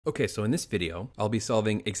Okay, so in this video, I'll be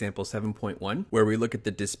solving example 7.1, where we look at the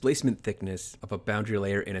displacement thickness of a boundary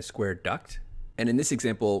layer in a square duct. And in this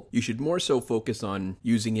example, you should more so focus on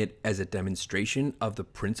using it as a demonstration of the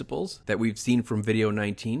principles that we've seen from video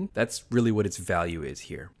 19. That's really what its value is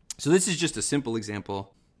here. So this is just a simple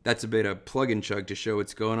example. That's a bit of plug and chug to show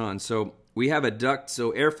what's going on. So we have a duct, so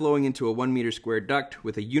air flowing into a 1 meter square duct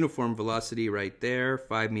with a uniform velocity right there,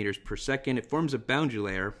 5 meters per second. It forms a boundary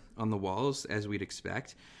layer on the walls, as we'd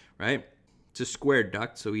expect, right? It's a square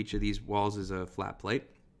duct, so each of these walls is a flat plate.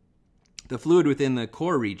 The fluid within the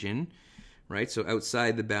core region, right, so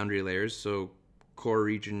outside the boundary layers, so core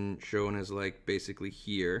region shown as like basically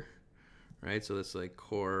here, right, so that's like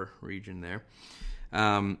core region there,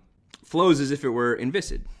 flows as if it were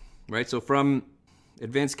inviscid, right? So from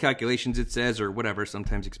advanced calculations, it says, or whatever,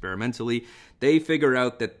 sometimes experimentally, they figure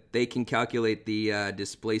out that they can calculate the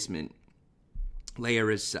displacement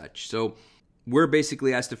layer as such. So we're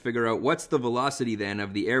basically asked to figure out what's the velocity then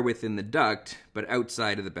of the air within the duct, but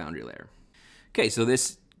outside of the boundary layer. Okay, so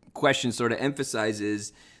this question sort of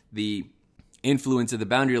emphasizes the influence of the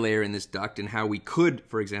boundary layer in this duct and how we could,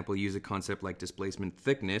 for example, use a concept like displacement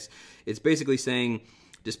thickness. It's basically saying,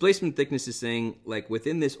 displacement thickness is saying, like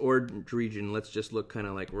within this orange region, let's just look kind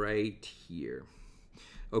of like right here.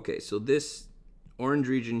 Okay, so this orange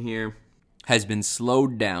region here has been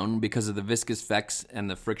slowed down because of the viscous effects and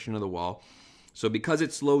the friction of the wall. So because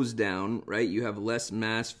it slows down, right, you have less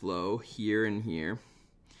mass flow here and here.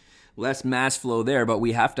 Less mass flow there, but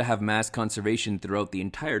we have to have mass conservation throughout the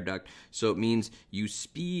entire duct. So it means you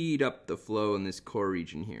speed up the flow in this core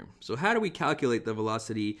region here. So how do we calculate the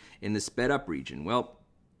velocity in the sped up region? Well,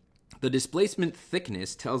 the displacement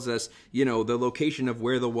thickness tells us, you know, the location of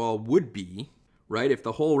where the wall would be, right, if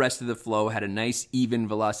the whole rest of the flow had a nice even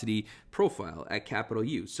velocity profile at capital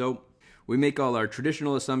U. So we make all our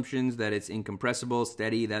traditional assumptions that it's incompressible,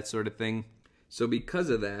 steady, that sort of thing. So because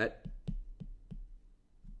of that,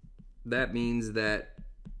 that means that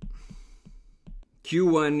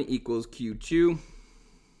Q1 equals Q2.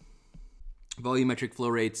 Volumetric flow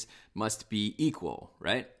rates must be equal,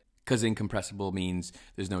 right? Because incompressible means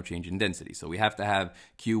there's no change in density. So we have to have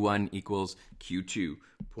Q1 equals Q2.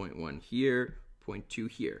 0.1 here, 0.2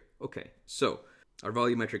 here. Okay, so our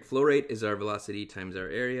volumetric flow rate is our velocity times our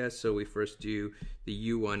area. So we first do the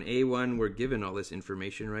U1A1. We're given all this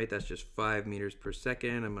information, right? That's just 5 meters per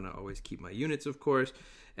second. I'm going to always keep my units, of course.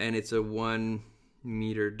 And it's a 1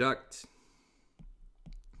 meter duct,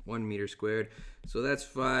 1 meter squared. So that's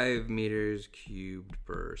 5 meters cubed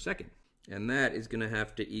per second. And that is going to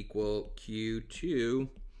have to equal Q2,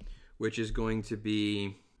 which is going to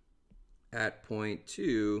be at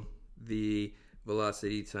 0.2, the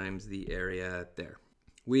velocity times the area there.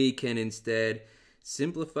 We can instead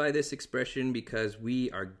simplify this expression because we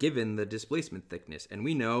are given the displacement thickness. And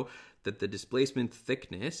we know that the displacement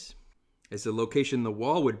thickness is the location the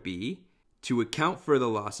wall would be to account for the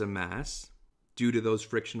loss of mass due to those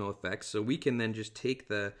frictional effects. So we can then just take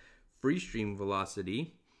the free stream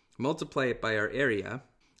velocity, multiply it by our area,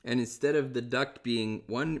 and instead of the duct being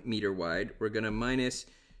 1 meter wide, we're going to minus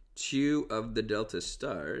 2 of the delta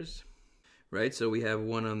stars, right? So we have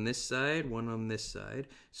 1 on this side, 1 on this side.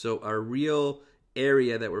 So our real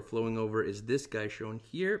area that we're flowing over is this guy shown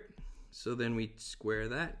here. So then we square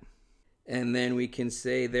that. And then we can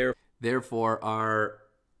say therefore our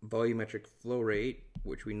volumetric flow rate,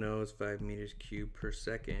 which we know is 5 meters cubed per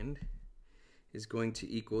second, is going to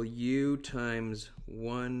equal U times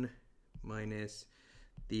 1 minus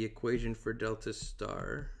the equation for delta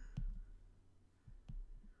star.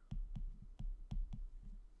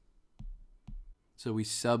 So we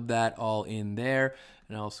sub that all in there,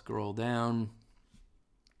 and I'll scroll down.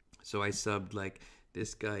 So I subbed like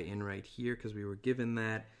this guy in right here because we were given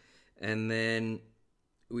that. And then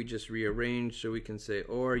we just rearrange so we can say,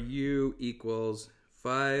 or U equals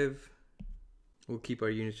 5. We'll keep our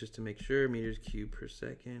units just to make sure, meters cubed per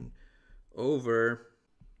second, over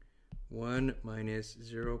 1 minus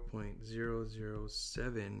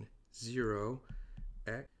 0.0070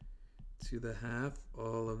 x to the half,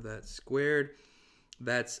 all of that squared.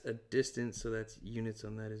 That's a distance, so that's units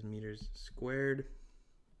on that is meters squared,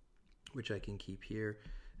 which I can keep here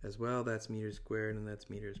as well. That's meters squared, and that's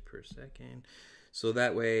meters per second. So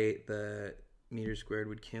that way the meters squared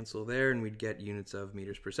would cancel there, and we'd get units of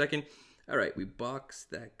meters per second. All right, we box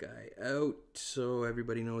that guy out so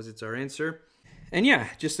everybody knows it's our answer. And yeah,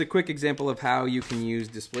 just a quick example of how you can use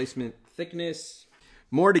displacement thickness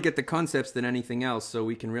more to get the concepts than anything else, so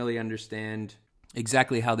we can really understand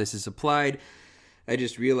exactly how this is applied. I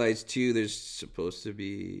just realized too, there's supposed to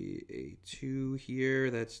be a 2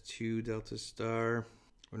 here. That's 2 delta star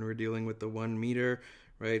when we're dealing with the 1 meter,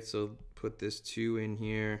 right? So put this 2 in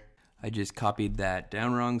here. I just copied that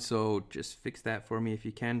down wrong, so just fix that for me if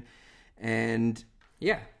you can. And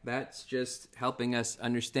yeah, that's just helping us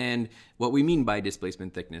understand what we mean by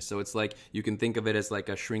displacement thickness. So it's like, you can think of it as like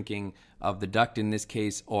a shrinking of the duct in this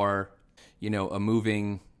case, or, you know, a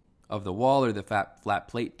moving of the wall or the flat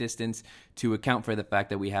plate distance to account for the fact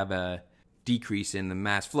that we have a decrease in the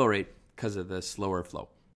mass flow rate because of the slower flow.